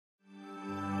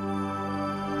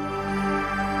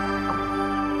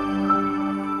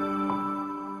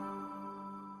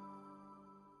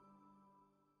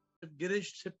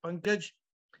Girish, sip Pankaj,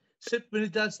 sip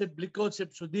Vinita, sip Bliko,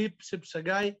 sip Sudeep, sip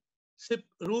Sagai, sip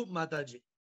Ru Mataji.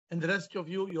 And the rest of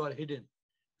you, you are hidden.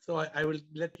 So I will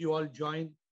let you all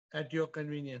join at your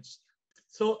convenience.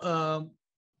 So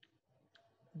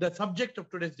the subject of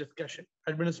today's discussion,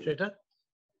 Administrator,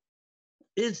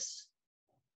 is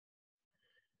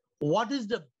what is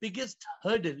the biggest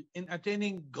hurdle in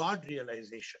attaining God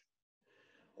realization?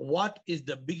 What is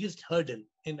the biggest hurdle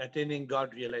in attaining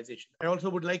God realization? I also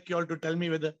would like you all to tell me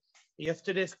whether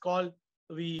yesterday's call,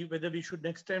 whether we should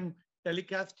next time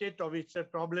telecast it or it's a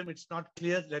problem, it's not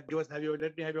clear. Let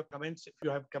me have your comments. If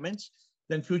you have comments,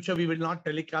 then future we will not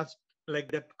telecast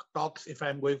like that talks if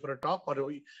I'm going for a talk,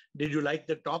 or did you like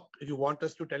the talk? If you want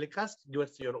us to telecast, give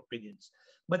us your opinions.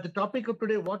 But the topic of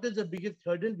today, what is the biggest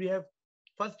hurdle? We have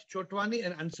first Chotwani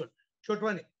and Ansul.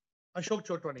 Chotwani, Ashok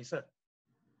Chotwani, sir.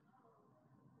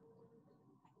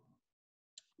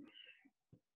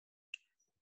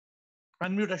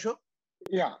 Unmute Ashok.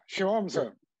 Yeah, Shivam,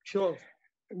 sir. Sure.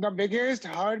 The biggest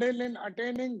hurdle in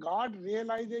attaining God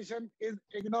realization is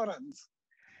ignorance.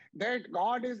 That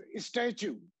God is a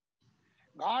statue.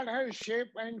 God has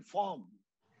shape and form.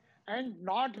 And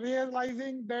not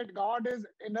realizing that God is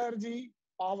energy,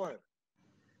 power.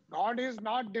 God is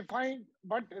not defined,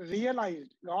 but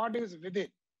realized. God is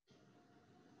within.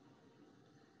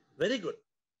 Very good.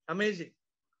 Amazing.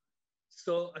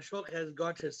 So Ashok has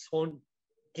got his own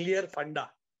clear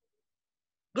funda.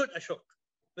 Good, Ashok.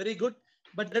 Very good.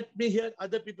 But let me hear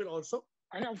other people also.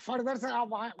 And further, sir, I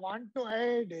want to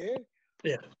add,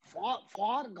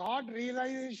 for God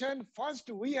realization, first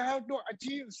we have to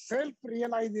achieve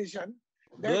self-realization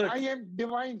that Good. I am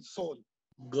divine soul.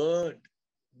 Good.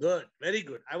 Good. Very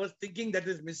good. I was thinking that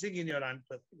is missing in your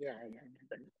answer. Yeah.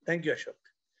 Thank you, Ashok.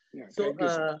 Yeah, so,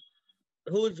 you,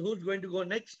 who's going to go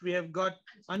next? We have got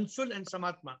Ansul and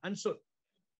Samatma. Ansul.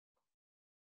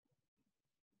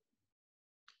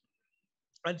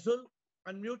 Ansul,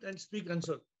 unmute and speak,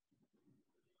 Ansul.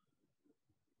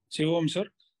 Shivom sir.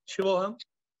 शिवोहम.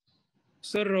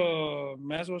 Sir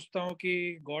मैं सोचता हूँ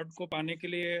कि God को पाने के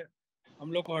लिए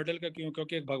हम लोग को हर्डल का क्यों,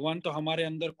 क्योंकि भगवान तो हमारे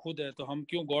अंदर खुद है, तो हम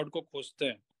क्यों गॉड को खोजते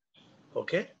हैं?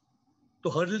 ओके, तो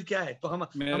हर्डल क्या है? तो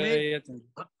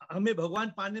हमें भगवान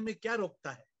पाने में क्या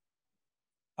रोकता है?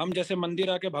 हम जैसे मंदिर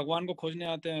आके भगवान को खोजने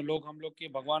आते हैं लोग, हम लोग की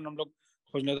भगवान हम लोग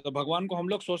खोजने, तो भगवान को हम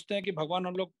लोग सोचते हैं कि भगवान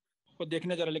हम लोग को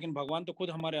देखने जा रहे, लेकिन भगवान तो खुद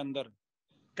हमारे अंदर.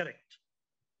 Correct.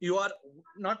 You are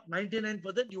not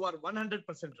 99%, you are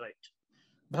 100% right.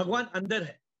 भगवान अंदर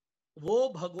है. वो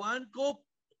भगवान को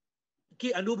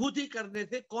की अनुभूति करने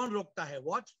से कौन रोकता है?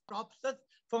 What stops us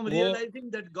from realizing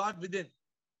that God within?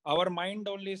 Our mind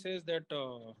only says that.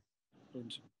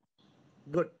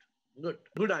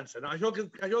 Good answer. Now,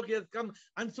 Ashok has come.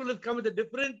 Ansul has come with a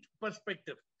different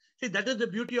perspective. See, that is the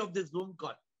beauty of this Zoom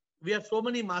call. We have so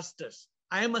many masters.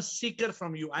 I am a seeker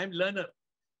from you. I am learner.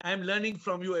 I am learning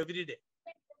from you every day.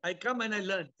 I come and I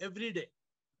learn every day.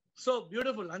 So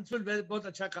beautiful. Ansul, बहुत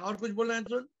अच्छा कहा. और कुछ बोलना है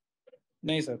Ansul?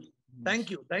 नहीं sir.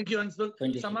 Thank you, Ansul.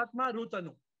 Thank you. Samatma,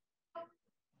 Rutanu.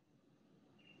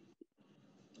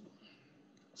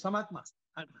 Samatma.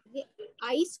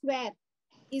 I square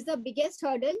is the biggest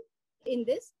hurdle in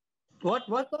this. What?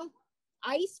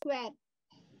 I square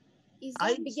is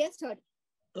the biggest hurdle.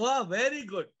 Oh, very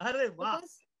good. Arre, wow.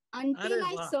 Because until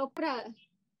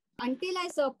I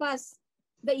surpass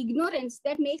the ignorance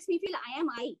that makes me feel I am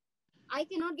I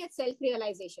cannot get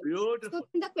self-realization. Beautiful. So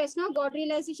the question of God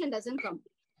realization doesn't come.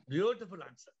 Beautiful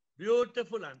answer.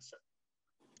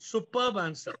 Superb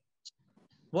answer.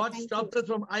 What stops us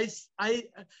from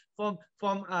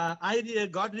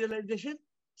God realization?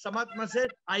 Samatma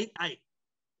said I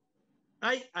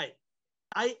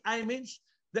means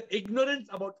the ignorance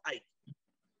about I,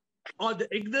 or the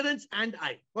ignorance and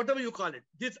I, whatever you call it.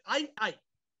 This I,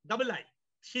 double I.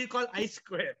 She called I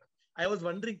square. I was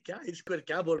wondering, kya I square?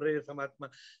 Kya bol rahe hai Samatma?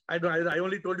 I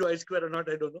only told you I square or not,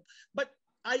 I don't know. But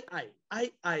I.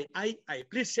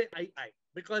 Please say I.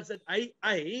 Because that I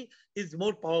is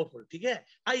more powerful. Okay?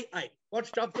 I. What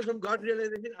stops us from God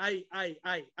realization? I.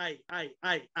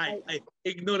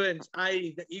 Ignorance,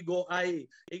 I, the ego, I.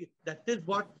 That is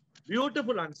what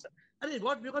beautiful answer. And we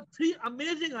got 3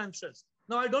 amazing answers.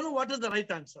 Now I don't know what is the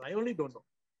right answer. I only don't know.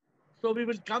 So we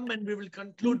will come and we will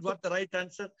conclude what the right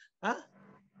answer. Huh?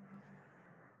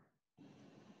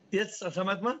 Yes,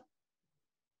 Samatma?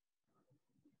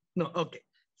 No, okay.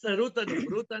 So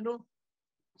Rutanu.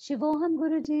 शिवोहम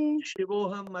गुरुजी.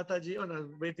 शिवोहम माताजी और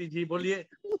बेटी जी बोलिए.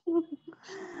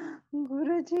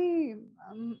 गुरुजी,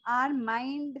 our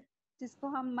mind, जिसको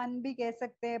हम मन भी कह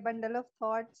सकते हैं, bundle of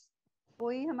thoughts,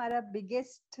 वही हमारा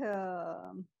biggest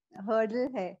hurdle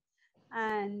है,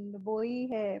 and वही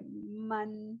है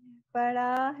मन,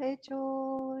 पड़ा है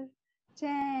चोर,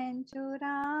 चैन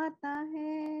चुराता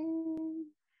है,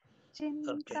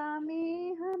 चिंता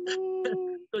में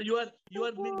हमें So you are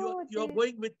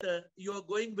going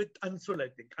with Ansul, I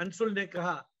think. Ansul ने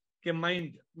कहा कि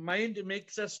mind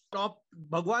makes us stop.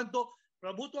 भगवान तो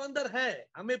प्रभु तो अंदर है,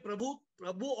 हमें प्रभु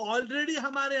already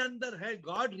हमारे अंदर है.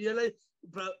 God realize.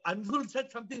 Ansul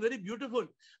said something very beautiful.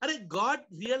 अरे God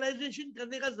realization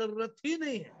करने का जरूरत ही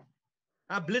नहीं है.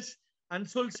 Bliss.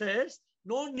 Ansul says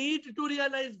no need to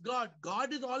realize God.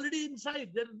 God is already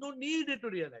inside. There is no need to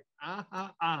realize.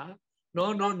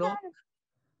 No.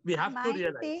 We have to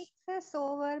realize. takes us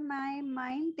over, my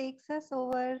mind takes us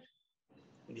over.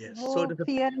 Yes. वो So it is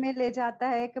fear में ले जाता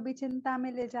है, कभी चिंता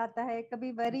में ले जाता है,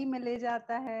 कभी worry में ले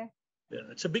जाता है.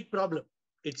 it's a big problem.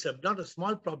 It's not a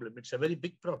small problem. It's a very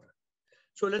big problem.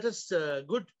 So let us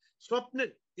good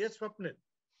Swapnil. Yes, Swapnil.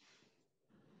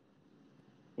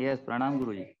 Yes प्रणाम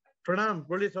गुरुजी. प्रणाम.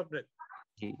 बोलिए स्वप्निल.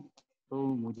 जी, तो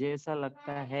मुझे ऐसा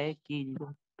लगता है कि जो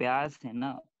प्यास है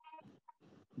ना,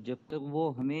 जब तक वो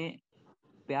हमें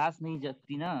प्यास नहीं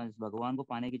जगती ना भगवान को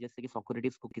पाने की, जैसे कि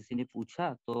सोक्रेटिस को किसी ने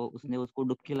पूछा तो उसने उसको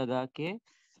डुबकी लगा के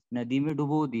नदी में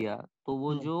डुबो दिया, तो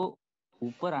वो जो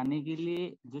ऊपर आने के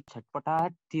लिए जो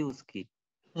छटपटाहट थी उसकी,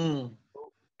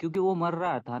 तो क्योंकि वो मर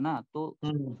रहा था ना, तो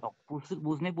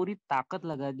उसने पूरी ताकत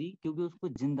लगा दी क्योंकि उसको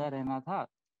जिंदा रहना था.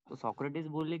 तो सोक्रेटिस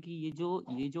बोले कि ये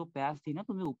जो प्यास थी ना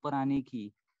तुम्हें ऊपर आने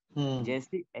की,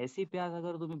 जैसी ऐसी प्यास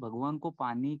अगर तुम्हें भगवान को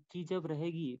पाने की जब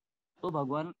रहेगी तो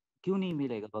भगवान क्यों नहीं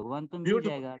मिलेगा, भगवान तो मिल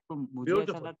जाएगा. तो मुझे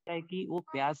ऐसा लगता है कि वो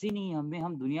प्यास ही नहीं,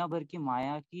 हम दुनिया भर की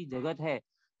माया की जगत है,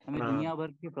 हमें दुनिया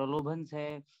भर के प्रलोभन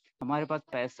है, हमारे पास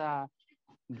पैसा,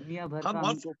 दुनिया भर का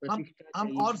हमको प्रतिष्ठा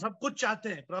हम और सब कुछ चाहते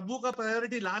हैं. प्रभु का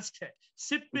प्रायोरिटी लास्ट है.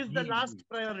 SIP is the last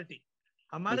priority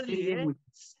हमारे लिए.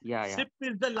 SIP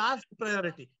is the last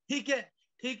priority.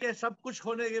 ठीक है सब कुछ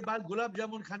होने के बाद गुलाब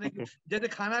जामुन खाने की, जैसे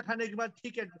खाना खाने के बाद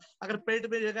ठीक है अगर पेट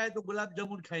में जगह है तो गुलाब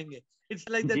जामुन खाएंगे. It's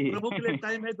like that. प्रभु के लिए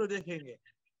टाइम है तो देखेंगे.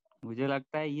 मुझे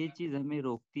लगता है ये चीज हमें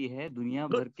रोकती है. दुनिया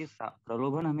भर के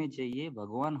प्रलोभन हमें चाहिए,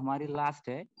 भगवान हमारे लास्ट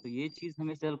है, तो ये चीज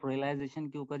हमें सेल्फ रियलाइजेशन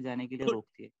के ऊपर जाने के लिए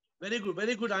रोकती है.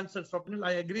 Very good answer Swapnil.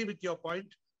 I agree with your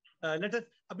point. Let us.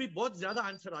 अभी बहुत ज्यादा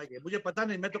आंसर आ गए, मुझे पता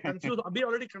नहीं, मैं तो कंफ्यूज अभी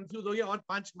ऑलरेडी कंफ्यूज हो गया और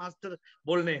 5 मास्टर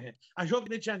बोलने हैं. अशोक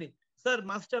निचानी सर,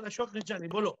 मास्टर अशोक निचानी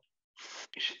बोलो.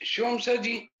 Shivam sir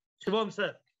ji. Shivam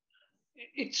sir.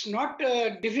 It's not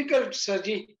difficult, sir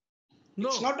ji. No.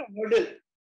 It's not a hurdle.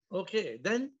 Okay,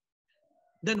 then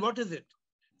what is it?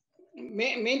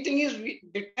 Main thing is we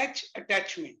detach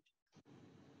attachment.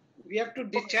 We have to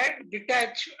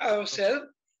detach ourselves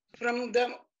from the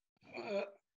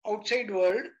outside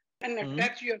world and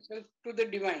attach yourself to the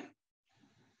divine.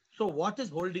 So what is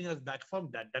holding us back from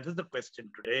that? That is the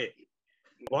question today.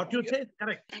 What you say is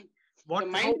correct. The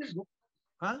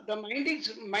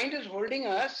mind is holding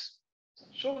us,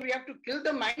 so we have to kill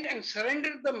the mind and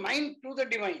surrender the mind to the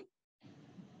divine.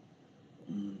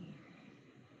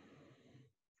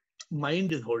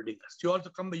 Mind is holding us. You also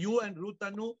come, you and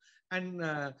Rutanu and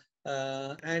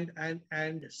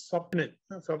Swapnil.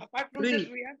 Apart from this,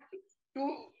 we have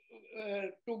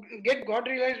to get God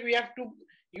realized, we have to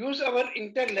use our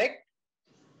intellect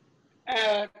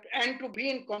and to be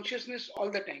in consciousness all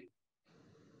the time.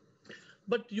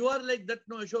 But you are like that,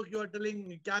 no, Ashok, you are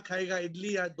telling क्या खाएगा,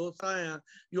 इडली या डोसा या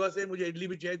you are saying मुझे इडली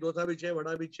भी चाहिए, डोसा भी चाहिए,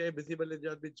 वड़ा भी चाहिए, बिसी बेले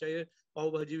जात भी चाहिए, पाव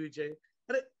भाजी भी चाहिए.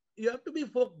 अरे, you have to be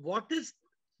what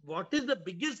is the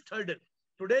biggest hurdle?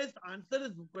 Today's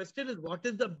question is what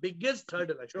is the biggest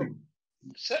hurdle, Ashok?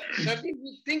 Certainly,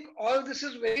 we think all this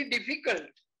is very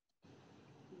difficult,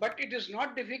 but it is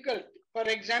not difficult. For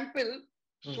example,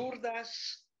 Surdas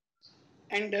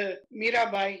and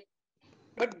Mirabai.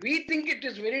 But we think it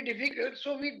is very difficult,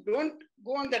 so we don't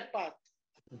go on that path.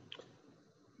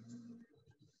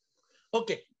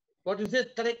 Okay, what you say is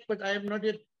correct, but I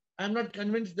am not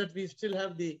convinced that we still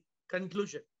have the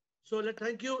conclusion. So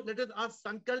thank you. Let us ask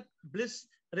Sankalp, Bliss,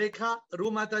 Rekha,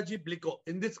 Rumataji, Bliko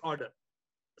in this order.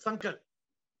 Sankalp.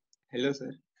 Hello,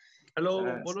 sir.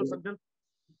 Hello, Bolo Sankalp.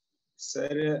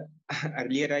 Sir,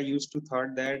 earlier I used to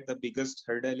thought that the biggest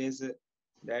hurdle is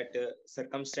that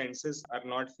circumstances are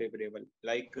not favorable.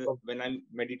 Like when I'm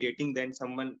meditating, then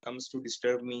someone comes to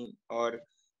disturb me, or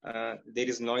there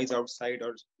is noise outside,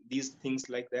 or these things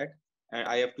like that. And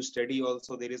I have to study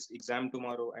also. There is exam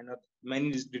tomorrow, and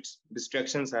many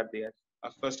distractions are there.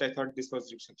 At first, I thought this was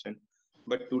distraction,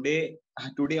 but today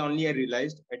only I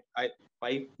realized at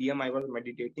 5 p.m. I was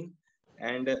meditating,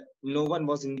 and no one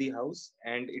was in the house,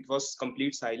 and it was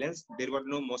complete silence. There were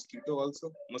no mosquito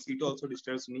also. Mosquito also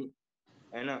disturbs me.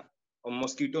 And a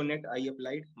mosquito net I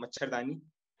applied, Machardani,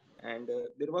 and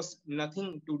there was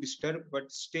nothing to disturb,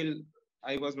 but still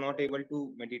I was not able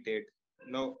to meditate.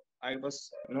 No, I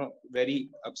was very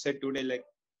upset today. Like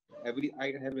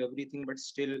I have everything, but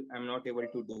still I'm not able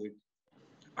to do it.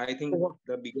 I think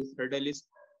the biggest hurdle is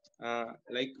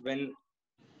like when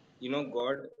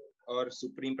God or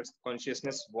supreme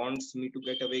consciousness wants me to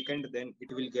get awakened, then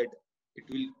it will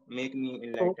make me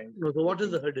enlightened. So what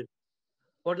is the hurdle?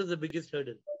 What is the biggest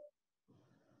hurdle?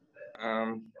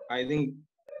 I think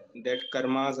that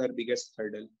karmas are biggest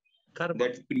hurdle. Karma.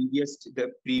 That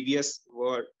the previous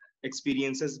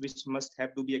experiences which must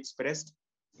have to be expressed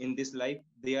in this life,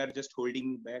 they are just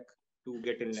holding me back to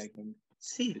get enlightened.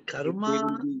 See,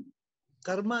 karma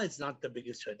is not the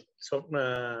biggest hurdle. So,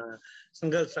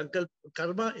 Sankalp,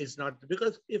 karma is not,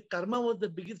 because if karma was the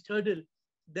biggest hurdle,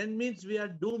 then means we are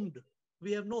doomed.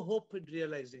 We have no hope in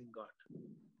realizing God.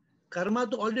 Karma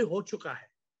to already ho chuka hai.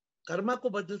 Karma ko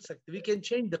badal sakte. We can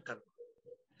change the karma.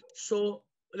 So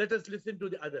let us listen to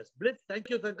the others. Bliss, thank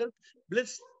you, Sankalp.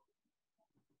 Bliss,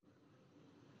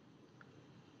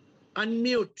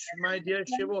 unmute, my dear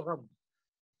Shivoham.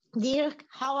 Dear,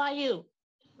 how are you?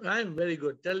 I'm very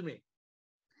good. Tell me.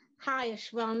 Hi,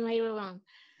 Ashwan, everyone.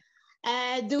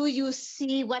 Do you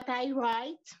see what I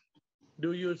write?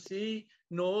 Do you see?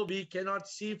 No, we cannot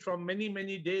see from many,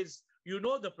 many days. You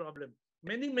know the problem.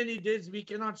 Many, many days we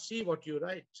cannot see what you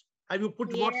write. Have you put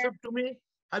WhatsApp to me?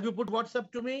 Have you put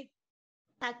WhatsApp to me?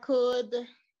 I could.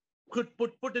 Could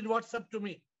put in WhatsApp to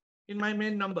me in my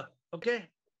main number. Okay?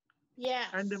 Yeah.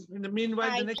 And in the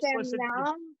meanwhile, the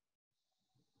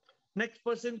next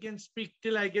person can speak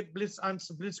till I get Bliss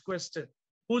answer, Bliss question.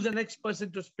 Who's the next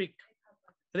person to speak?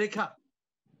 Rekha.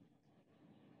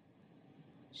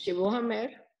 Shivoham,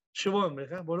 AiR. Shivoham,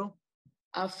 Rekha, bolo.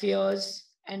 Our fears,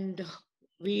 and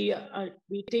we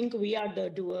think we are the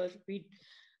doer.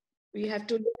 We have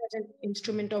to look at an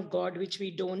instrument of God, which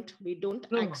we don't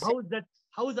accept.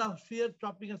 How is our fear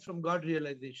stopping us from God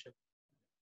realization?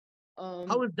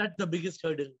 How is that the biggest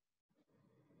hurdle?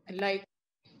 Like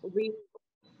we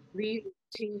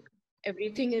think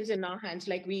everything is in our hands.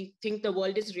 Like we think the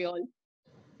world is real.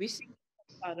 We see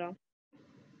Sarah.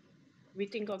 We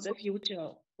think of the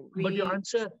future. But your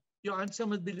answer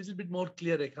must be a little bit more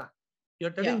clear, Rekha.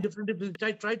 You're telling different.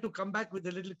 Try to come back with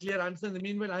a little clear answer. In the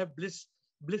meanwhile, I have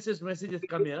Bliss's message has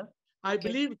come here. I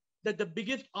believe that the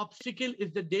biggest obstacle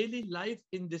is the daily life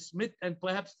in this myth and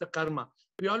perhaps the karma.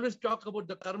 We always talk about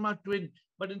the karma twin,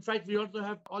 but in fact, we also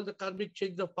have all the karmic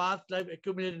chains of past life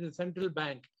accumulated in the central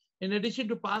bank. In addition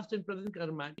to past and present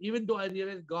karma, even though I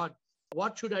realize God,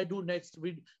 what should I do next?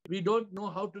 We don't know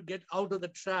how to get out of the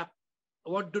trap.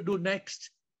 What to do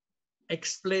next?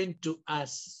 Explain to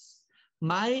us.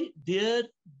 My dear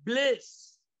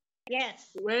Bliss. Yes.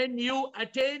 When you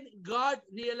attain God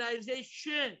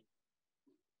realization,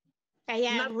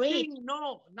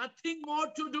 nothing more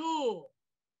to do.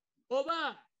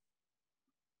 Over.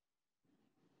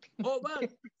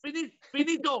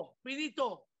 Finito.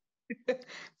 Finito.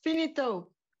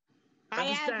 I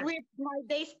have reached my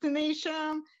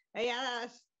destination.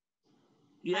 Yes.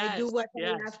 I do what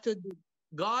I have to do.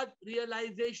 God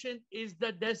realization is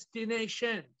the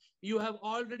destination. You have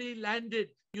already landed.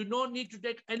 You don't need to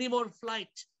take any more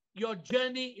flight. Your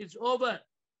journey is over.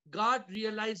 God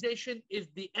realization is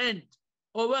the end.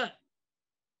 Over.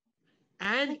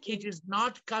 And it is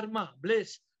not karma,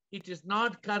 Bliss. It is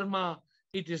not karma.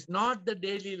 It is not the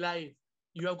daily life.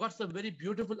 You have got some very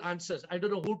beautiful answers. I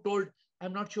don't know who told.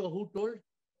 I'm not sure who told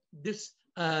this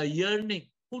yearning.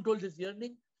 Who told this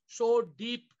yearning? So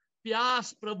deep.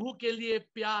 Pyas, Prabhu ke liye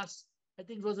pyas. I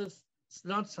think it was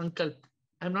not Sankalp.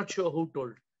 I'm not sure who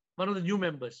told. One of the new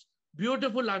members.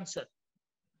 Beautiful answer.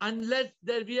 Unless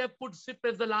we have put SIP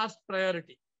as the last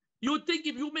priority. You think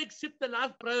if you make SIP the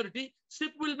last priority,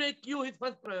 SIP will make you his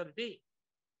first priority.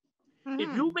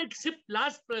 If you make SIP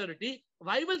last priority,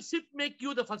 why will SIP make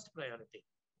you the first priority?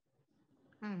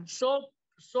 So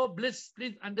Bliss,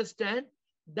 please understand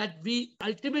that the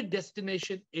ultimate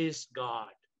destination is God.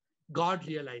 God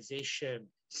realization,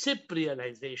 SIP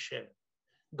realization.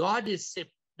 God is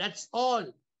SIP. That's all.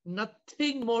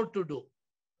 Nothing more to do.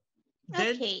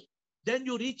 Then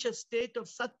you reach a state of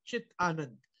Satchit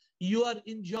Anand. You are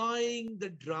enjoying the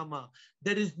drama.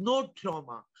 There is no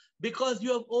trauma because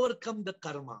you have overcome the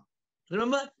karma.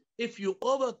 Remember, if you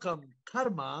overcome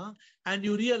karma and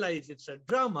you realize it's a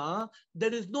drama,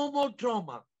 there is no more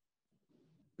trauma.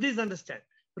 Please understand.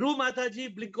 Ru Mataji,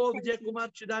 Bliko, Vijay Kumar,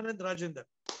 Chidanand, Rajendra.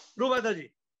 रू माता जी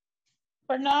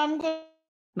प्रणाम।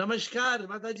 नमस्कार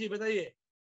माता जी, बताइए।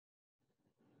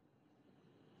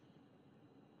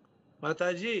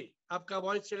 माता जी आपका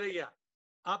voice चले गया,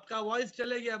 आपका वॉइस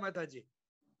चले गया माता जी।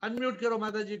 अनम्यूट करो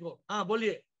माता जी को। हाँ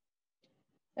बोलिए।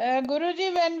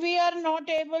 Guruji, when we are not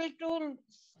able to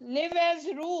live as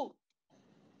Ru,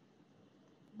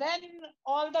 then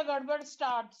all the gadbad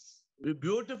starts.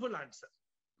 Beautiful answer.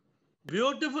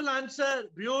 Beautiful answer.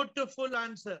 Beautiful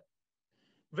answer.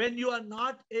 When you are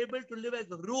not able to live as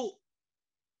Ru,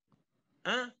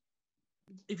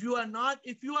 if you are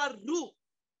Ru,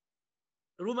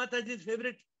 Ru Mataji's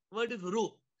favorite word is Ru.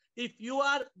 If you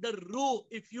are the Ru,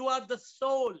 if you are the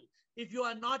soul, if you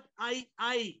are not I,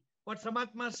 what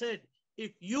Samatma said,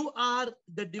 if you are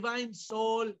the divine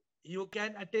soul, you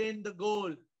can attain the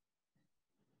goal.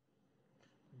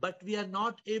 But we are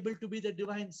not able to be the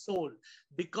divine soul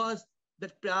because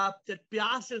that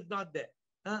pyas is not there.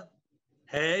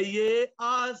 है ये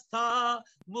आस्था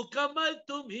मुकम्मल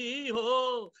तुम ही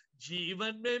हो,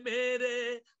 जीवन में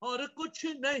मेरे और कुछ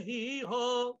नहीं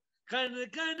हो, कण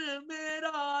कण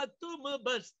मेरा तुम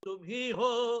बस तुम ही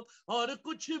हो, और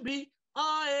कुछ भी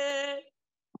आए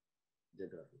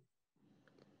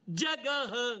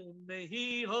जगह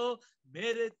नहीं हो,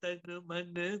 मेरे तन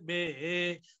मन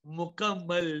में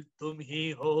मुकम्मल तुम ही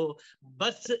हो,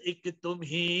 बस एक तुम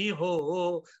ही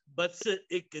हो, बस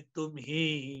एक तुम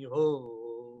ही हो।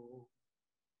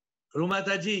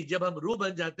 रूमाता जी, जब हम रू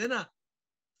बन जाते हैं ना,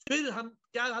 फिर हम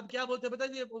क्या बोलते हैं, पता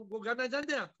नहीं, वो गाना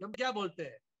जानते हैं आप, हम क्या बोलते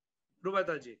हैं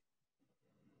रूमाता जी?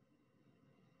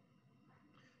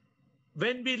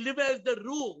 When we live as the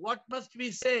Ru, what must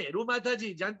we say? रूमाता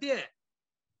जी जानती है?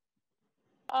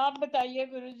 आप बताइए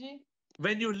गुरुजी।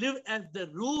 When you live as the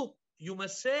Ru, you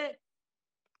must say,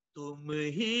 तुम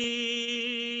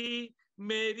ही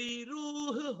मेरी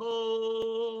रूह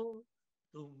हो,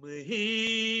 तुम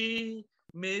ही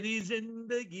मेरी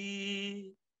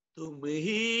जिंदगी, तुम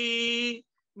ही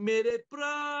मेरे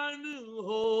प्राण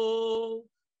हो,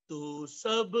 तू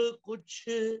सब कुछ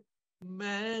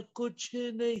मैं कुछ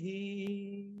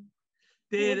नहीं,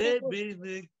 तेरे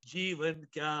बिन जीवन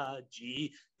क्या जी,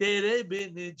 तेरे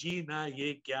बिन जीना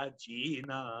ये क्या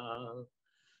जीना,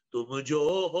 तुम जो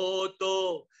हो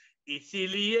तो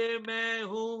इसीलिए मैं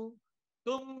हूँ,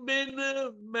 तुम बिन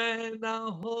मैं ना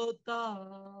होता।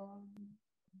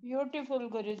 ब्यूटीफुल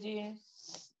गुरुजी।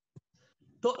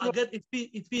 तो अगर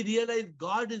if we realize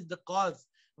God is the cause,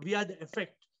 we are the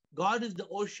effect, God is the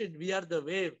ocean, we are the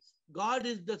wave, God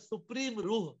is the supreme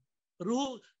ruh,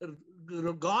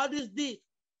 God is the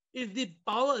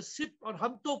power sip, और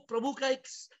हम तो प्रभु का एक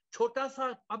छोटा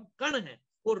सा हम कण है,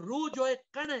 और रूह जो एक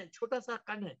कण है, छोटा सा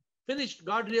कण है। Finished,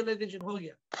 God realization हो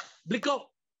गया।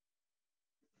 Bliko,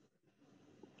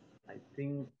 I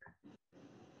think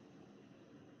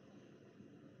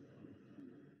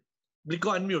Bliko,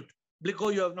 unmute.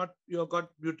 Bliko, you have got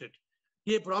muted.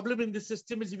 The problem in this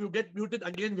system is if you get muted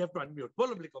again, we have to unmute.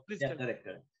 Bolo Bliko, please. Yeah, correct.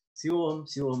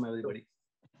 Shivom, everybody.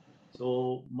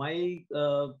 So my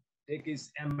take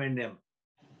is M and M.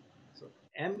 So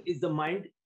M is the mind,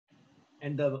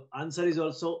 and the answer is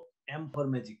also M for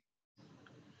magic.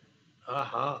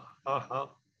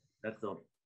 That's all.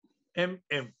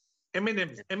 M&M.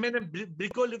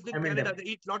 Bliko lives in Canada. They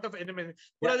eat lot of M&M.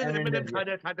 पूरा दिन M&M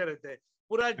खाते रहते हैं.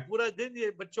 पूरा दिन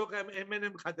ये बच्चों का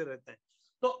M&M खाते रहते हैं.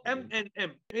 So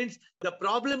M&M means the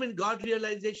problem in God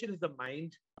realization is the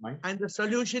mind, and the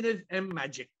solution is M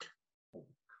magic.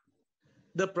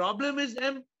 The problem is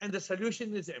M and the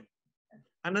solution is M.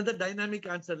 Another dynamic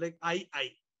answer like I.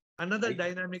 Another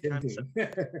dynamic answer.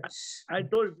 I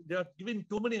told they are giving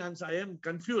too many answers. I am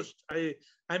confused.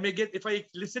 I may get, if I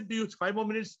listen to you 5 more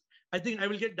minutes, I think I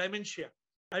will get dementia.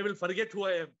 I will forget who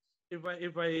I am if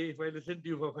I listen to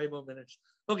you for 5 more minutes.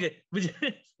 Okay,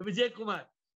 Vijay Kumar.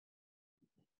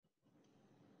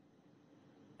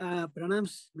 Pranam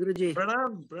Guruji.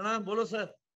 Pranam, bolo sir.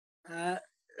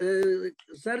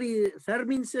 Sir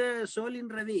means soul in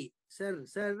Ravi. Sir,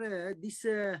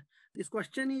 this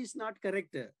question is not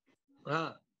correct.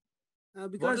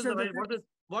 Because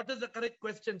what is the correct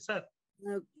question, sir?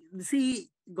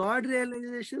 See, God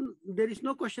realization, there is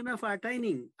no question of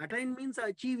attaining. Attain means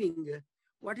achieving.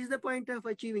 What is the point of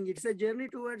achieving? It's a journey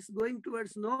towards going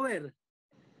towards nowhere.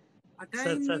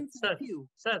 Attain means achieve.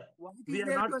 Sir, we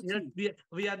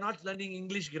are not learning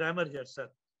English grammar here, sir.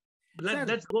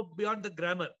 Let's go beyond the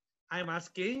grammar. I am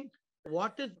asking,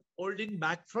 what is holding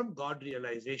back from God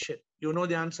realization? You know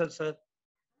the answer, sir.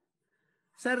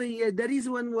 Sir, there is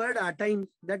one word, attain,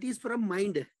 that is from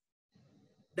mind.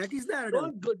 That is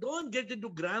the don't get into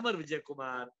grammar, Vijay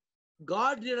Kumar.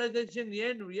 God realization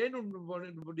ಏನು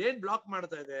block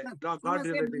ಮಾಡ್ತಾ ಇದೆ? God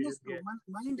realization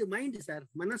mind sir,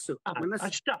 ಮನಸ್ಸು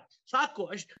ಅಷ್ಟ ಸಾಕು.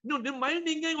 ನಿಮ್ಮ mind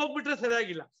ಹಿಂಗೆ ಹೋಗ್ಬಿಟ್ರೆ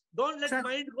ಸರಿಯಾಗಿಲ್ಲ. Don't let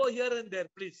mind go here and there,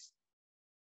 please.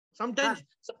 Sometimes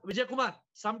Vijay Kumar,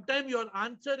 sometimes your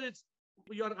answer is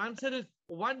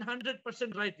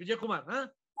 100% right, Vijay Kumar.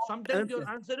 Sometimes your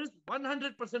answer is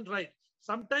 100% right.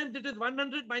 Sometimes it is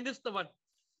 100 minus the 1.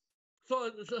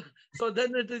 So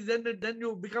then it is then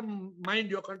you become mind.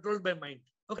 You're controlled by mind.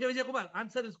 Okay, Vijay Kumar,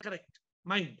 answer is correct.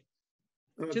 Mind.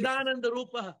 Chidananda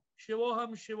Rupa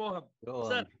Shivoham Shivoham.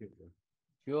 Sir.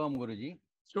 Shivoham Guruji.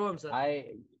 Shivoham, sir.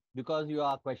 Because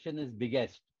your question is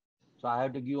biggest, so I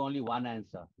have to give only one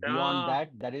answer.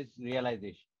 Beyond that is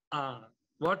realization.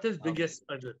 What is biggest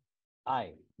hurdle?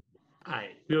 I.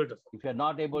 Beautiful. If you're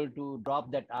not able to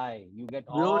drop that I, you get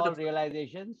all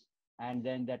realizations, and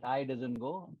then that I doesn't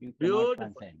go, you cannot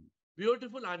transcend.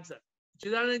 Beautiful answer.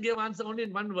 Chidananda gave answer only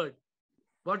in one word.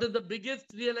 What is the biggest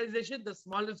realization? The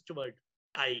smallest word.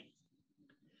 I.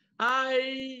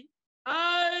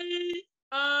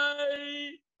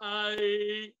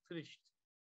 Finished.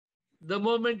 The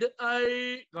moment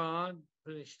I, gone,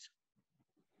 finished.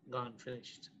 Gone,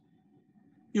 finished.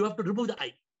 You have to remove the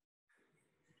I.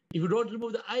 If you don't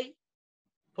remove the I,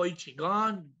 poichi,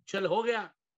 gone, chal, ho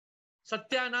gaya.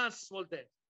 Satyanas bolte hain.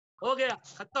 Ho gaya,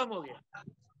 khatam ho gaya.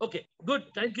 Okay, good.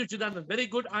 Thank you, Chidanand. Very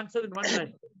good answer in one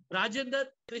line. Rajendra,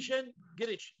 Krishan,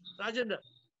 Girish. Rajendra.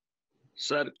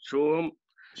 Sir, Shivoham,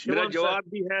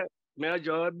 मेरा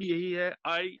जवाब भी यही है.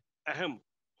 I, अहम,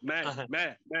 मैं.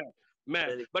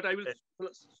 But I will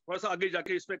थोड़ा सा आगे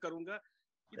जाके इसमें करूंगा.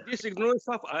 This ignorance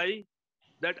of I,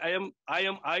 that I,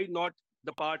 not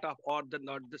the part of or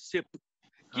not the ship,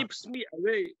 keeps me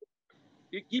away.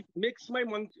 It makes my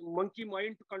monkey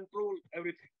mind to control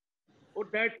everything. Or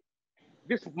that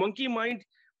this monkey mind,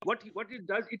 what it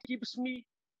does, it keeps me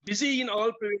busy in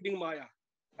all pervading Maya.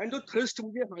 And the thirst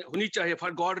मुझे होनी चाहिए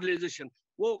for God realization,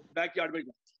 वो backyard में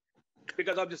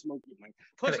because of this monkey mind.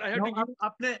 First, I have to give.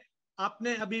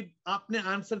 आपने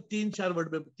answer 3-4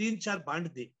 word में 3-4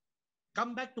 बांट दे.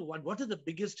 Come back to one. What is the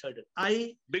biggest hurdle?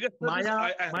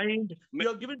 Maya, mind. You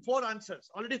have given 4 answers.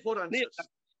 Already 4 answers.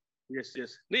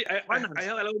 Yes. I have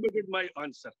elaborated my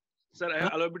answer. Sir, I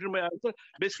have elaborated my answer.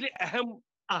 Basically, ahem.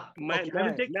 I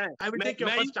will take your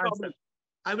first answer.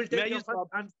 I will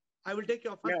take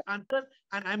your first answer,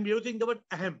 and I'm using the word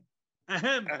ahem.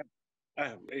 Ahem.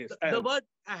 The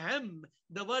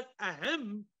word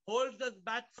ahem holds us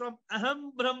back from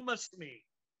aham brahmasmi.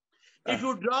 If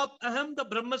you drop aham, the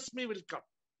brahmasmi will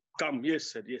come.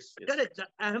 Yes, sir. Yes. Correct.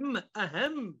 Ahem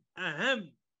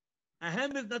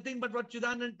is nothing but what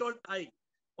Chidanand told I.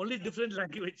 Only different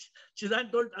language.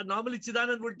 Chidanand told, normally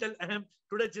Chidanand would tell ahem.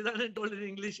 Today Chidanand told in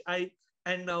English I,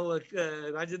 and now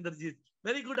Rajendra ji.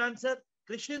 Very good answer.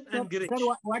 Krishan and Girish.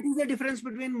 Sir, what is the difference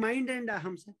between mind and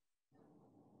aham, sir?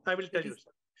 I will tell you,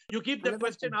 sir. You keep the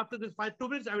question after this 2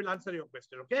 minutes. I will answer your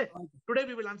question. Okay? Today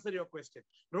we will answer your question.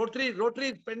 Rotary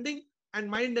is pending, and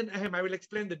mind and ahem. I will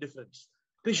explain the difference.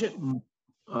 Krishan.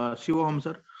 Shivoham,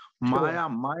 sir.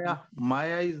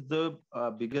 Maya is the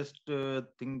biggest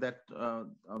thing that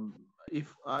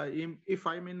if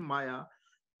I'm in Maya,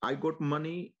 I got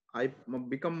money, I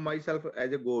become myself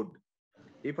as a god.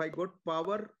 If I got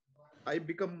power, I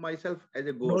become myself as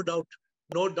a god.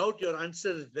 No doubt your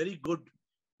answer is very good.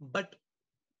 But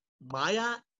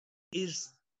Maya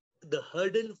is the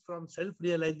hurdle from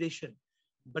self-realization.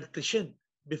 But Krishan,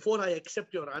 before I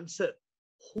accept your answer,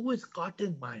 who is caught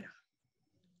in Maya?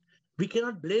 We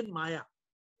cannot blame Maya.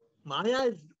 Maya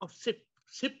is of Sip.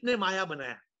 Sip ne Maya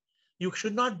banaya. You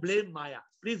should not blame Maya.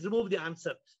 Please remove the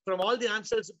answer. From all the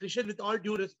answers, Krishan, with all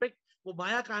due respect, वो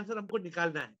Maya का answer हमको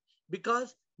निकालना है.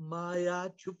 Because Maya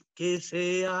चुपके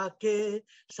से आके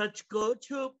सच को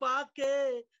छुपा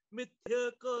के मिथ्या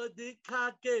को दिखा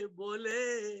के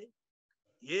बोले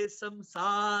ये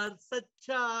संसार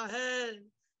सच्चा है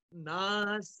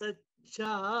ना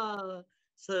सच्चा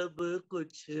सब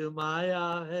कुछ माया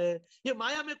है. ये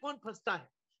माया में कौन फंसता है?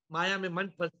 माया में मन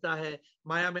फंसता है,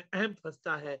 माया में अहम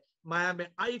फंसता है, माया में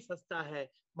आई फंसता है,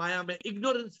 माया में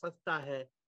इग्नोरेंस फंसता है.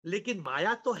 लेकिन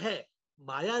माया तो है.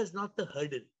 माया is not the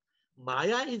hurdle.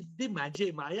 Maya is the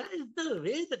magic. Maya is the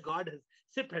way the God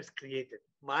has created.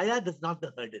 Maya is not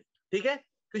the hurdle. ठीक है?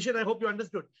 Krishan, I hope you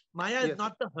understood. Maya is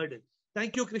not the hurdle.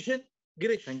 Thank you, Krishan.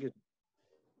 Girish. Thank you.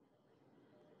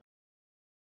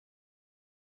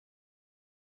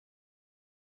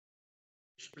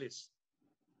 Please.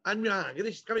 Unmute.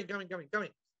 Girish, coming.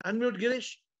 Unmute,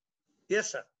 Girish.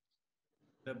 Yes, sir.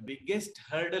 The biggest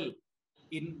hurdle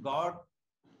in God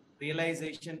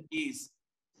realization is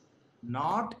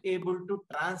not able to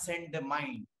transcend the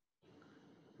mind.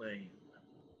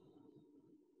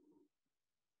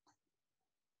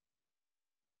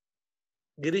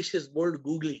 Girish is bold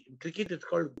googly. In cricket, it's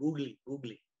called googly.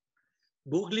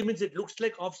 Googly means it looks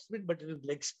like off spin, but it is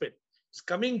leg spin. It's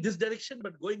coming this direction,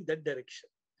 but going that direction.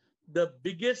 The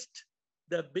biggest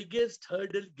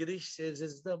hurdle, Girish says,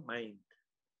 is the mind.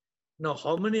 Now,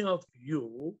 how many of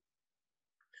you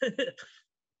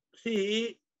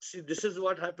see, this is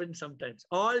what happens sometimes.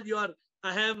 All your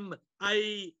ahem,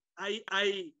 I,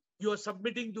 you are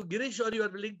submitting to Girish, or you are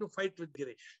willing to fight with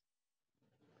Girish?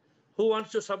 Who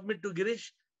wants to submit to Girish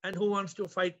and who wants to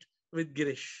fight with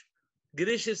Girish?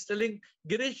 Girish is telling,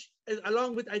 Girish is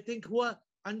along with, I think, who are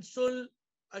Ansul,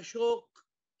 Ashok,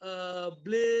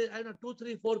 Blaze, I know 2,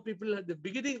 3, 4 people at the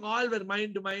beginning, all were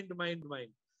mind.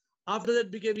 After that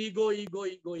became ego.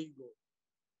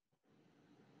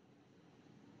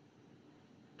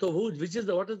 So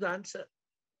what is the answer?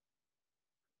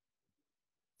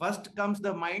 First comes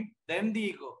the mind, then the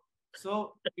ego.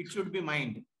 So it should be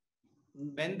mind.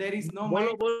 When there is no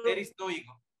mind, there is no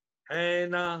ego.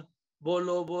 And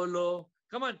bolo.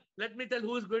 Come on, let me tell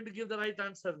who is going to give the right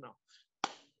answer now.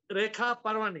 Rekha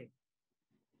Parwani.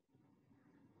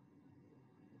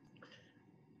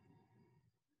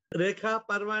 Rekha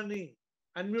Parwani.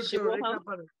 Unmute Rekha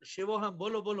Parwani. Shivoham,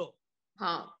 bolo.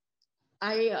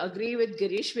 I agree with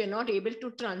Girish. We are not able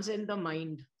to transcend the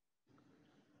mind.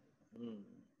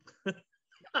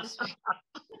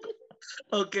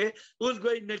 Okay, who's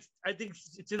going next? I think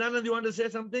Chidanand, you want to say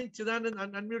something? Chidanand,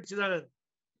 unmute Chidanand.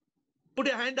 Put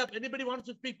your hand up. Anybody wants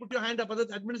to speak, put your hand up. Other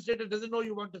administrator doesn't know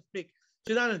you want to speak.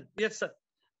 Chidanand, yes, sir.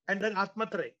 And then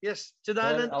Atmatray. Yes,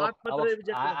 Chidanand, Atmatray.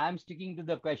 I'm sticking to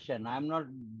the question. I'm not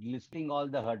listing all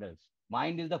the hurdles.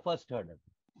 Mind is the first hurdle.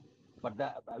 But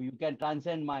you can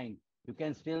transcend mind. You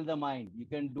can still the mind. You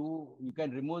can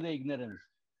remove the ignorance.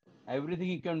 Everything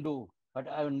you can do. But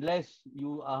unless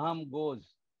you aham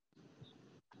goes,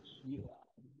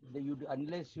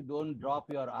 unless you don't drop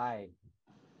your I,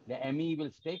 the ME will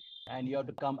stick and you have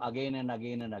to come again and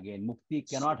again and again. Mukti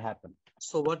cannot happen.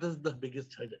 So what is the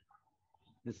biggest hurdle?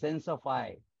 The sense of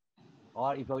I.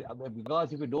 Or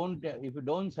because if you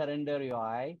don't surrender your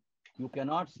I, you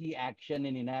cannot see action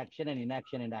in inaction and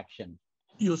inaction in action.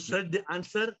 You said the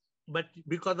answer, but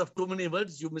because of too many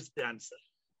words, you missed the answer.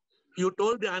 You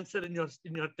told the answer in your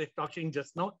talking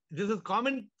just now. This is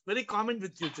common, very common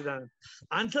with you, Chidanand.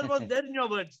 Answer was there in your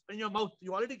words, in your mouth.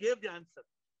 You already gave the answer.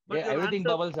 But yeah, everything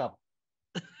bubbles up.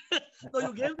 No,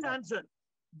 you gave the answer,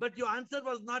 but your answer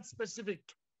was not specific.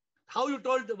 How you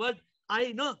told the word,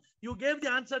 I know. You gave the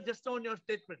answer just now in your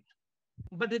statement,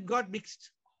 but it got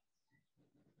mixed.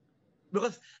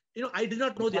 Because, I did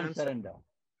not know the answer. Surrender.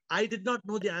 I did not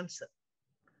know the answer.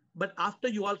 But after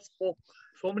you all spoke,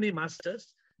 so many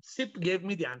masters, SIP gave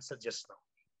me the answer just now.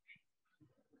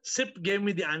 SIP gave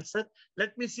me the answer.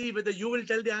 Let me see whether you will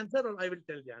tell the answer or I will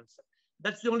tell the answer.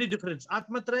 That's the only difference.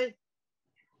 Atmatray?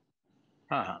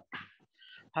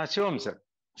 Shivam, sir.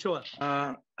 Sure.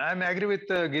 I agree with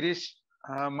Girish.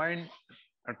 Mind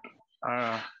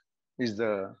is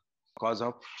the cause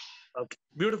of. Okay,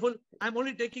 beautiful. I'm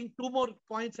only taking 2 more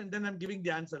points and then I'm giving the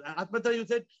answer. Atmatra, you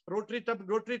said Rotary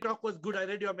talk was good. I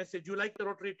read your message. You like the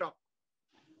Rotary talk.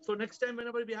 So next time,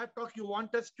 whenever we have talk, you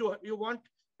want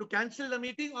to cancel the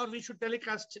meeting or we should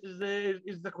telecast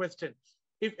is the question.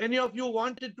 If any of you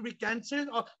want it to be cancelled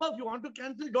or if you want to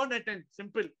cancel, don't attend.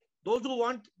 Simple. Those who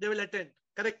want, they will attend.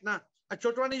 Correct, na? At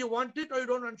Chotwani, you want it or you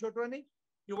don't want Chotwani?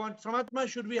 You want Samatma?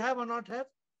 Should we have or not have?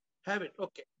 Have it.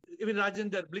 Okay. Even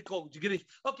Rajendra, Bliko, Girish.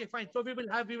 Okay, fine. So we will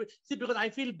see, because I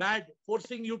feel bad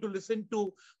forcing you to listen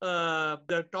to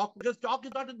the talk, because talk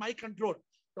is not in my control.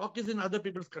 Talk is in other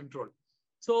people's control.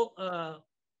 So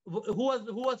who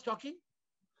was talking?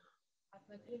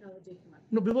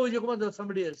 No, before Vijay Kumar, there was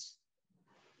somebody else.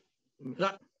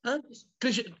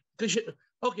 Krishan.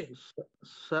 Okay.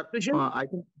 Sir,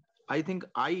 I think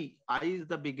I is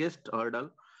the biggest hurdle,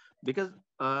 because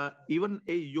even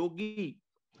a yogi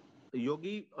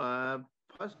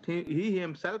first he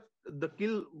himself the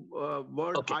kill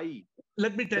word okay. I.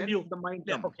 Let me tell you the mind.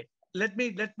 Yeah, okay. Let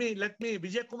me.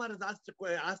 Vijay Kumar has asked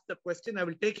the question. I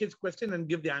will take his question and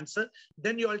give the answer.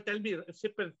 Then you all tell me.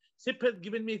 Sip has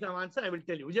given me some answer. I will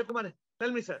tell you. Vijay Kumar,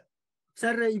 tell me, sir.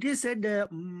 Sir, it is said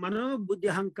mano buddhi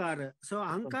ahankar. So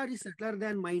ahankar is subtler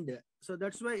than mind. So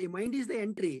that's why mind is the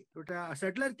entry. But a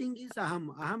subtler thing is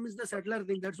aham. Aham is the subtler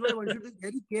thing. That's why one should be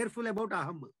very careful about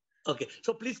aham. Okay,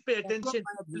 so please pay attention.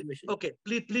 Okay,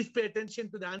 please pay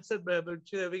attention to the answer,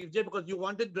 Vijay, because you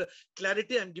wanted the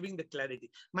clarity. I'm giving the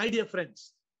clarity. My dear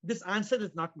friends, this answer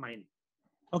is not mine.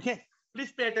 Okay,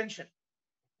 please pay attention.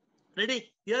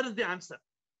 Ready? Here is the answer.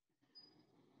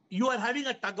 You are having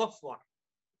a tug of war.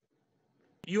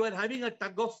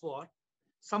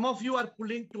 Some of you are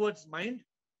pulling towards mind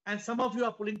and some of you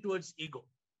are pulling towards ego.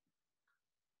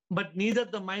 But neither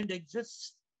the mind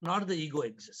exists nor the ego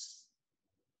exists.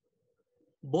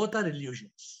 Both are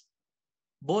illusions.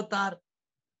 Both are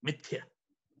mithya.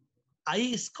 I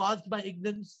is caused by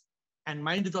ignorance. and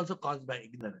mind is also caused by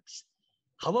ignorance.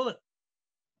 However,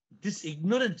 this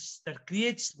ignorance that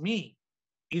creates me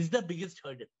is the biggest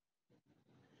hurdle.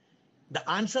 The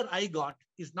answer I got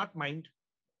is not mind,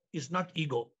 is not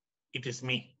ego, it is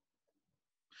me.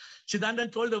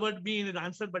 Chidanand told the word me in his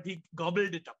answer, but he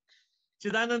gobbled it up.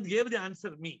 Chidanand gave the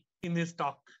answer me in his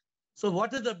talk. So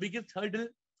what is the biggest hurdle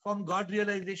from God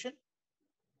realization?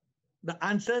 The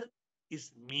answer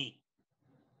is me.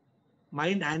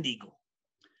 Mind and ego.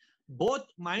 Both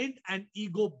mind and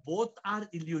ego, both are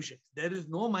illusions. There is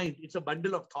no mind. It's a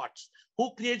bundle of thoughts.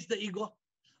 Who creates the ego?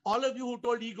 All of you who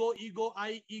told ego, ego,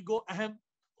 I, ego, ahem.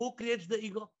 Who creates the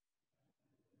ego?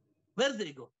 Where's the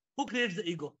ego? Who creates the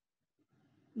ego?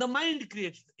 The mind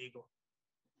creates the ego.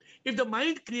 If the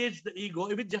mind creates the ego,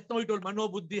 if it just now you told mano,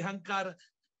 buddhi, hankar,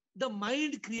 the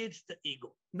mind creates the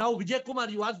ego. Now, Vijay Kumar,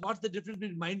 you asked what's the difference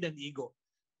between mind and ego?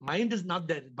 Mind is not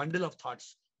there, bundle of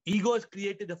thoughts. Ego is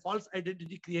created, a false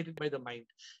identity created by the mind.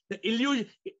 The illusion.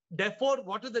 Therefore,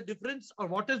 what is the difference, or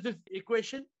what is this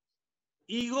equation?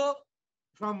 Ego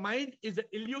from mind is the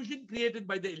illusion created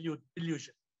by the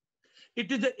illusion.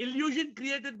 It is the illusion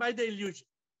created by the illusion.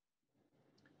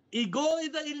 Ego is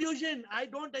the illusion. I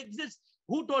don't exist.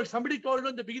 Who told? Somebody told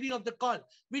on the beginning of the call.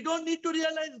 We don't need to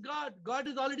realize God. God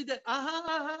is already there.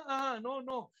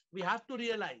 No. We have to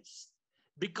realize.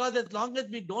 Because as long as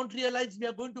we don't realize, we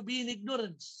are going to be in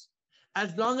ignorance.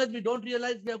 As long as we don't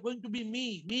realize, we are going to be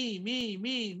me.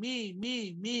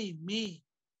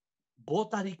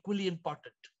 Both are equally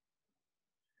important.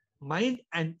 Mind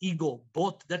and ego,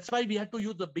 both. That's why we have to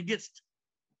use the biggest.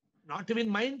 Not even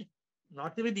mind,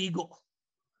 not even ego.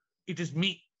 It is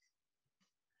me.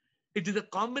 It is a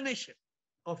combination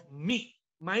of me,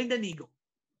 mind and ego.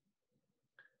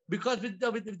 Because with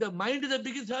the mind is the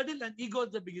biggest hurdle and ego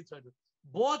is the biggest hurdle.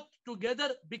 Both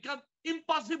together become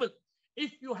impossible.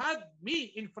 If you have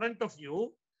me in front of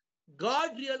you,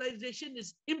 God realization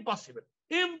is impossible.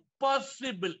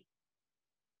 Impossible.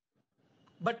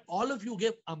 But all of you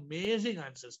gave amazing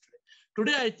answers today.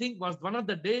 Today, I think, was one of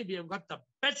the days we have got the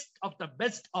best of the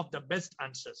best of the best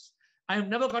answers. I have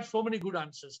never got so many good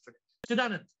answers today.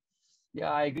 Chidanand.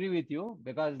 Yeah, I agree with you,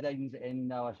 because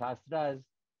in our Shastras,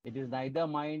 it is neither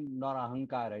mind nor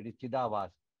ahankara, it is Chidavas.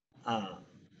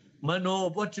 Mano,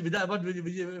 what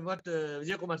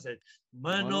Vijay Kumar said?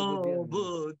 Mano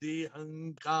buddhi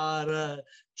hankara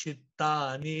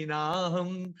chittani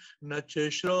naham nach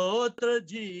shrotra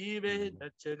jive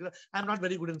nach. I'm not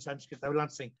very good in Sanskrit. I will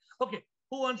not sing. Okay.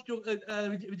 Who wants to?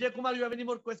 Vijay Kumar, you have any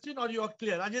more question, or you are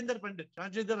clear? Rajendra Pandit.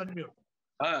 Rajendra, unmute.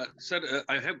 Sir,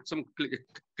 I have some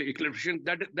clarification.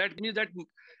 That means that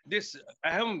this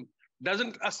aham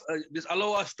doesn't this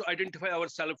allow us to identify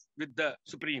ourselves with the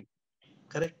Supreme.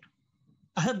 Correct.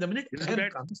 The minute ahem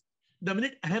comes, the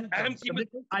minute I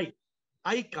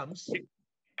comes.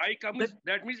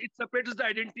 That means it separates the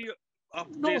identity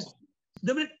of this.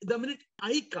 The minute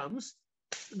I comes,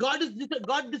 God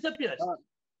disappears.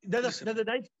 There's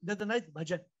a nice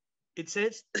bhajan. It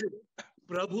says,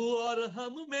 Prabhu aur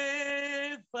hum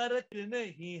mein farak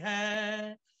nahi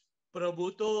hai,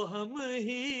 Prabhu to hum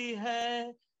hi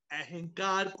hai,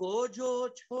 ahankar ko jo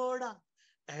choda,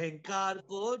 अहंकार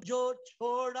को जो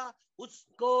छोड़ा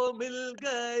उसको मिल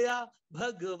गया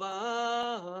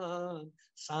भगवान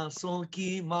सांसों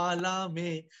की माला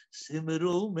में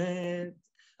सिमरू में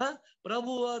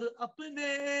प्रभु और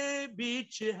अपने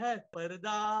बीच है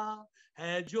पर्दा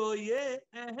है जो ये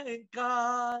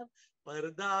अहंकार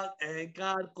पर्दा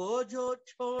अहंकार को जो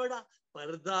छोड़ा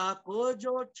पर्दा को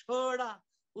जो छोड़ा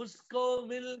उसको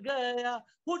मिल गया.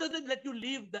 Who doesn't let you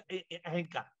leave the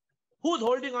ahankar? Who's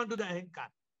holding on to the ahankar?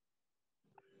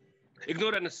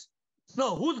 Ignorance.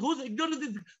 No, whose ignorance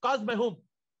is caused by whom?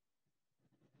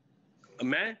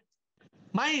 Man?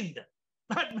 Mind.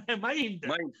 Not my mind.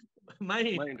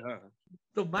 Mind.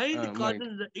 So mind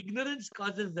causes the ignorance,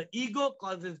 causes the ego,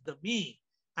 causes the me.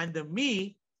 And the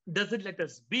me doesn't let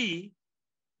us be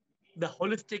the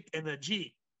holistic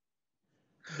energy.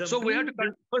 So we have to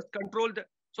first control the...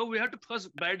 So we have to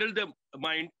first bridle the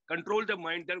mind, control the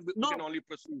mind, then we can only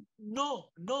proceed. No,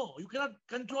 you cannot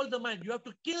control the mind. You have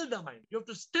to kill the mind. You have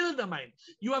to still the mind.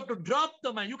 You have to drop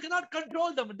the mind. You cannot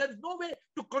control the mind. There is no way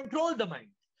to control the mind.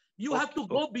 You have to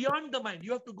go beyond the mind.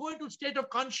 You have to go into a state of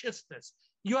consciousness.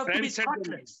 You have to be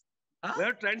thoughtless. We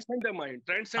have to transcend the mind.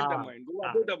 Transcend the mind. Go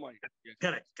above the mind. Yes.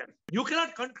 Correct. You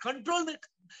cannot control it.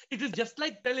 It is just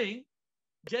like telling,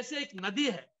 जैसे एक नदी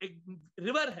है, एक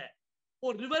river है,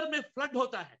 और river में flood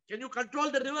होता है. Can you control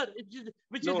the river?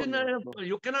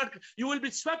 You cannot. You will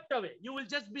be swept away. You will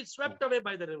just be swept away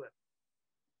by the river.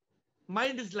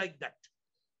 Mind is like that.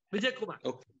 Vijay Kumar.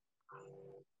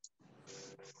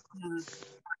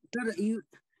 Sir,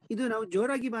 ಇದು ನಾವು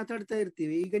ಜೋರಾಗಿ ಮಾತಾಡ್ತಾ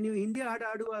ಇರ್ತೀವಿ. ಈಗ ನೀವು ಹಿಂದಿ ಹಾಡು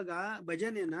ಹಾಡುವಾಗ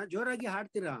ಭಜನೆಯನ್ನ ಜೋರಾಗಿ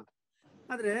ಹಾಡ್ತೀರಾ,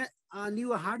 ಆದ್ರೆ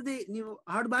ನೀವು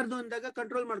ಹಾಡಬಾರ್ದು ಅಂದಾಗ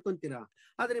ಕಂಟ್ರೋಲ್ ಮಾಡ್ಕೊಂತೀರಾ.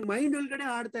 ಆದ್ರೆ ಮೈಂಡ್ ಒಳಗಡೆ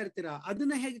ಹಾಡ್ತಾ ಇರ್ತೀರಾ,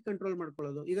 ಅದನ್ನ ಹೇಗೆ ಕಂಟ್ರೋಲ್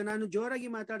ಮಾಡ್ಕೊಳ್ಳೋದು? ಈಗ ನಾನು ಜೋರಾಗಿ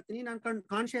ಮಾತಾಡ್ತೀನಿ, ನಾನು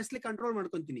ಕಾನ್ಶಿಯಸ್ಲಿ ಕಂಟ್ರೋಲ್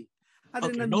ಮಾಡ್ಕೊಂತೀನಿ.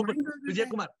 ಆದ್ರೆ ನನ್ನ Vijay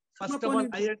Kumar, first of all,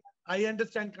 I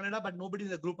understand Kannada, but nobody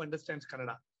in the group understands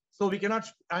Kannada. So we cannot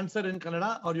answer in Kannada,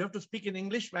 or you have to speak in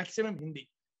English, maximum Hindi.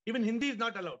 Even Hindi is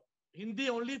not allowed. Hindi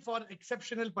only for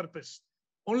exceptional purpose.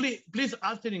 Only, please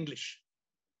ask in English.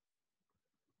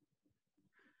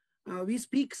 We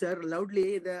speak, sir, loudly.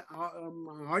 The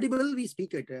audible, we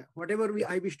speak it. Whatever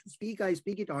I wish to speak, I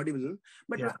speak it audible.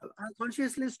 But I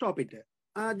consciously stop it.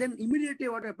 Then immediately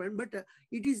what happened? But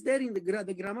it is there in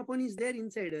the gramophone is there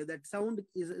inside. That sound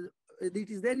is it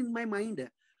is there in my mind.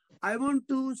 I want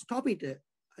to stop it.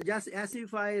 Just as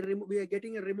if we are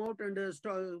getting a remote and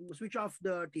switch off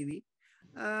the TV.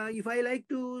 If I like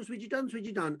to switch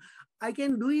it on. I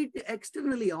can do it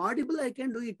externally. Audible, I can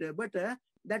do it. But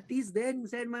that is there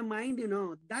inside my mind,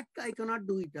 that I cannot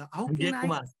do it. How can I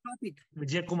stop it?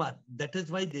 Vijay Kumar, that is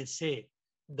why they say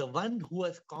the one who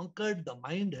has conquered the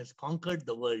mind has conquered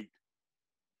the world.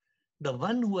 The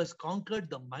one who has conquered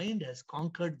the mind has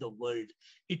conquered the world.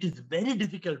 It is very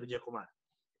difficult, Vijay Kumar.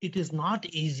 It is not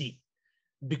easy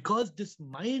because this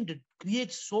mind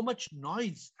creates so much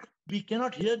noise. We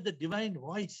cannot hear the divine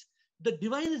voice. The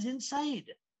divine is inside.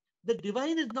 The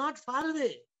divine is not far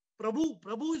away.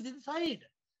 Prabhu is inside.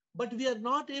 But we are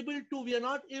not able to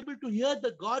hear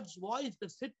the God's voice, the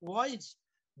Sit voice,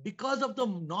 because of the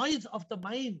noise of the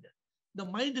mind. The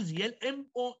mind is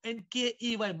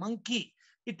MONKEY, monkey.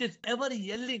 It is ever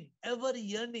yelling, ever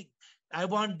yearning. I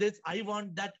want this, I want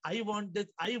that, I want this,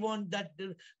 I want that. The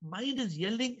mind is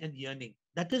yelling and yearning.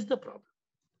 That is the problem.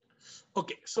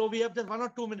 Okay, so we have just 1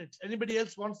 or 2 minutes. Anybody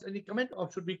else wants any comment, or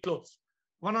should we close?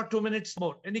 1 or 2 minutes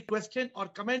more. Any question or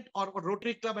comment or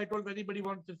Rotary Club? I told anybody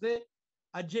wants to say.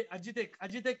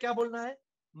 Ajit क्या बोलना है?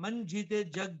 मन जीते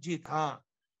जग जीत. हाँ,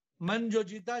 मन जो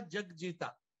जीता जग जीता.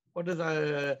 What is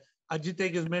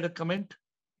Ajitek has made a comment?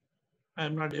 I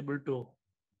am not able to.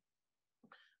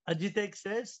 Ajitek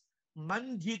says,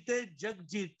 Man jeete jag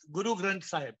jeet, Guru Granth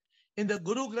Sahib. In the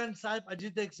Guru Granth Sahib,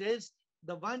 Ajitek says,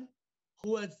 the one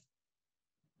who has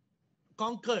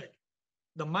conquered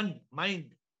the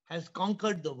mind has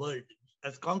conquered the world,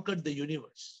 has conquered the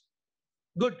universe.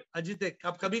 Good अजितेक,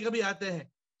 आप कभी कभी आते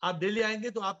हैं, आप daily आएंगे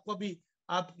तो आपको भी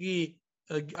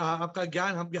आपका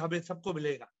ज्ञान हमें सबको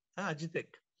मिलेगा.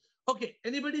 अजितेक. Okay,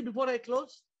 anybody before I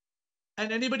close?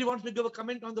 And anybody wants to give a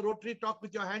comment on the Rotary Talk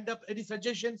with your hand up? Any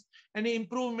suggestions, any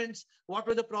improvements? What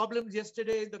were the problems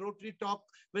yesterday in the Rotary Talk?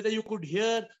 Whether you could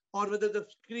hear or whether the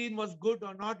screen was good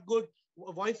or not good,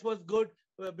 voice was good,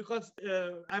 because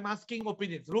I'm asking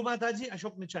opinions. Rumataji,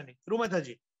 Ashok Nichani.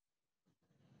 Rumataji.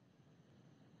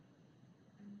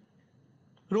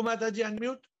 Rumataji,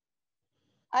 unmute.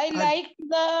 I liked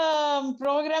the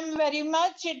program very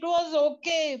much. It was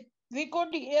okay. We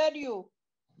could hear you.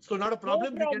 So not a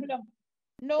problem? No problem.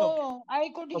 No, okay. I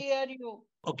could hear you.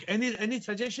 Okay. Any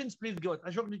suggestions? Please give us.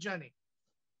 Ashok Nichani.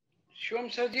 Shivam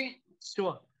Sarji.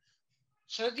 Sure.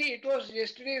 Sarji, it was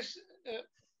yesterday's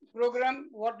program.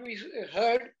 What we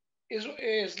heard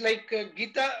is like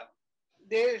Gita.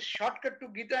 They shortcut to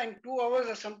Gita in 2 hours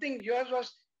or something. Yours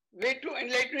was way to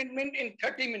enlightenment in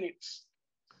 30 minutes.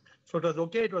 So it was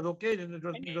okay. It was okay. It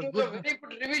was good. A very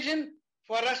good revision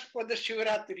for us for the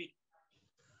Shivaratri.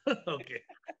 Okay.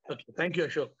 Thank you,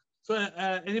 Ashok. So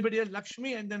anybody else?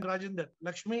 Lakshmi and then Rajendra.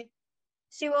 Lakshmi.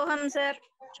 Shivoham, sir.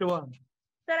 Shivoham.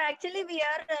 Sir, actually we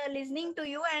are listening to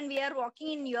you and we are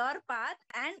walking in your path.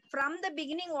 And from the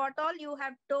beginning, what all you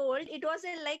have told, it was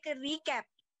like a recap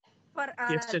for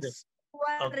us. Yesterday.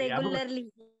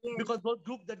 Regularly. Yes. Because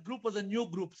that group was a new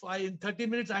group. So in 30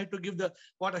 minutes, I had to give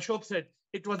what Ashok said.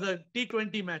 It was a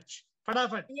T20 match.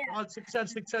 Fadafat. Yeah. All sixer.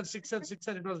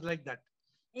 It was like that.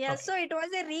 Yeah, okay. So it was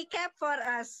a recap for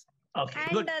us. Okay,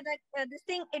 and this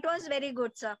thing, it was very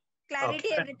good, sir. Clarity,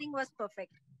 okay. Everything was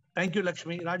perfect. Thank you,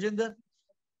 Lakshmi. Rajendra?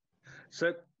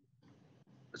 Sir,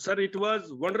 it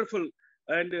was wonderful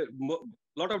and a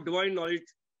lot of divine knowledge,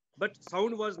 but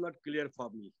sound was not clear for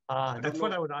me. That's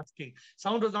what I was asking.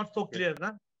 Sound was not so clear,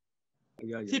 na?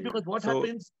 Yeah. See, because what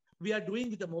happens, we are doing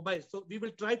with the mobile. So we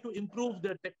will try to improve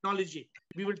the technology.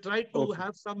 We will try to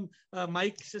have some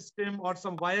mic system or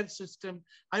some wire system.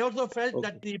 I also felt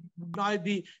that the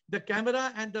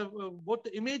camera and both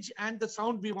the image and the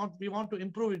sound we want to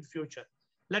improve in future.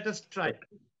 Let us try.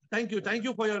 Thank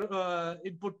you for your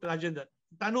input, Rajendra.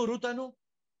 Rutanu.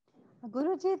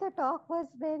 Guruji, the talk was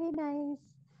very nice.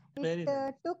 It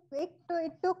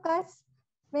took us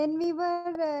when we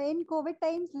were in COVID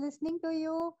times listening to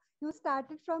you, you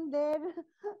started from there.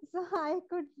 So I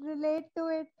could relate to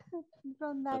it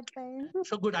from that time.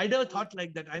 So good. I never thought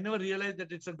like that. I never realized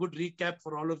that it's a good recap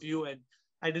for all of you, and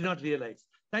I did not realize.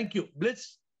 Thank you.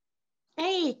 Bliss?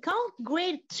 Hey,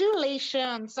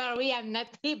 congratulations. Sorry, I'm not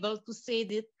able to say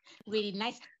this really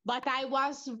nice, but I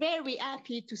was very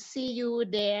happy to see you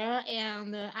there,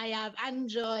 and I have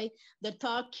enjoyed the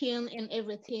talking and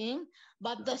everything,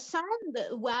 but the sound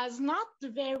was not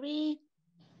very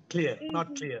clear,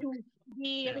 not easy clear. to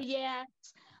hear, Yeah.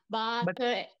 yes, but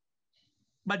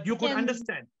but you could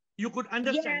understand. You could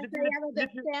understand. Yes, I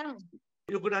understand.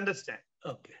 You could understand.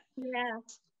 Okay.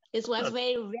 Yes, it was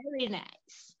very, very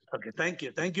nice. Okay, thank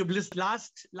you. Thank you, Bliss.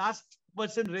 Last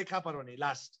person, Rekha Paroni.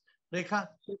 Last. Rekha?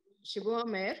 Shiva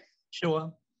Mayor.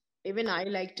 Shiva. Even I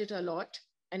liked it a lot.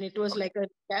 And it was like a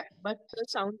recap, but the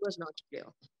sound was not clear.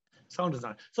 Sound is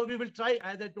not. So we will try,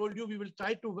 as I told you, we will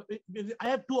try to, I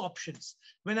have two options.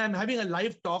 When I'm having a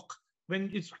live talk, when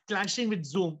it's clashing with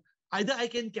Zoom, either I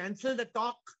can cancel the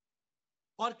talk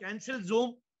or cancel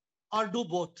Zoom or do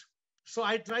both. So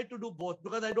I try to do both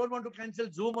because I don't want to cancel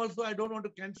Zoom also. I don't want to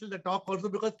cancel the talk also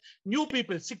because new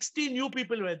people, 60 new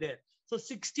people were there. So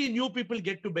 60 new people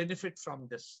get to benefit from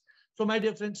this. So my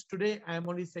dear friends, today I am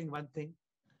only saying one thing.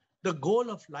 The goal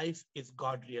of life is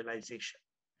God realization.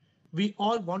 We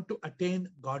all want to attain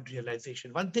God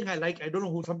realization. One thing I like, I don't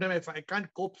know who, sometimes I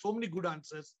can't cope, so many good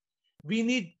answers. We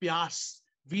need pyas.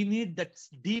 We need that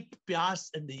deep pyas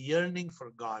and the yearning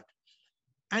for God.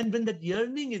 And when that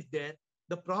yearning is there,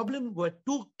 the problem were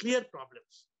two clear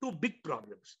problems, two big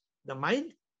problems, the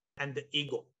mind and the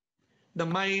ego. The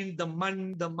mind, the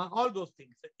man, all those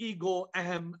things, the ego,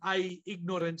 ahem, I,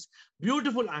 ignorance,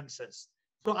 beautiful answers.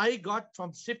 So I got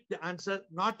from SIP the answer,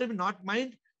 not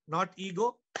mind, not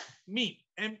ego, me,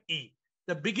 M-E,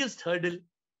 the biggest hurdle,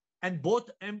 and both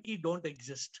M-E don't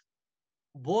exist.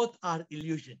 Both are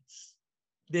illusions.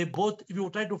 They both, if you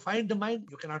try to find the mind,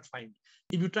 you cannot find.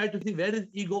 If you try to think where is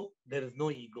ego, there is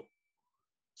no ego.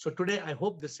 So today, I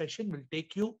hope the session will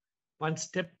take you one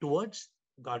step towards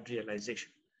God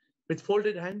realization. With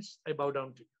folded hands, I bow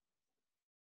down to you.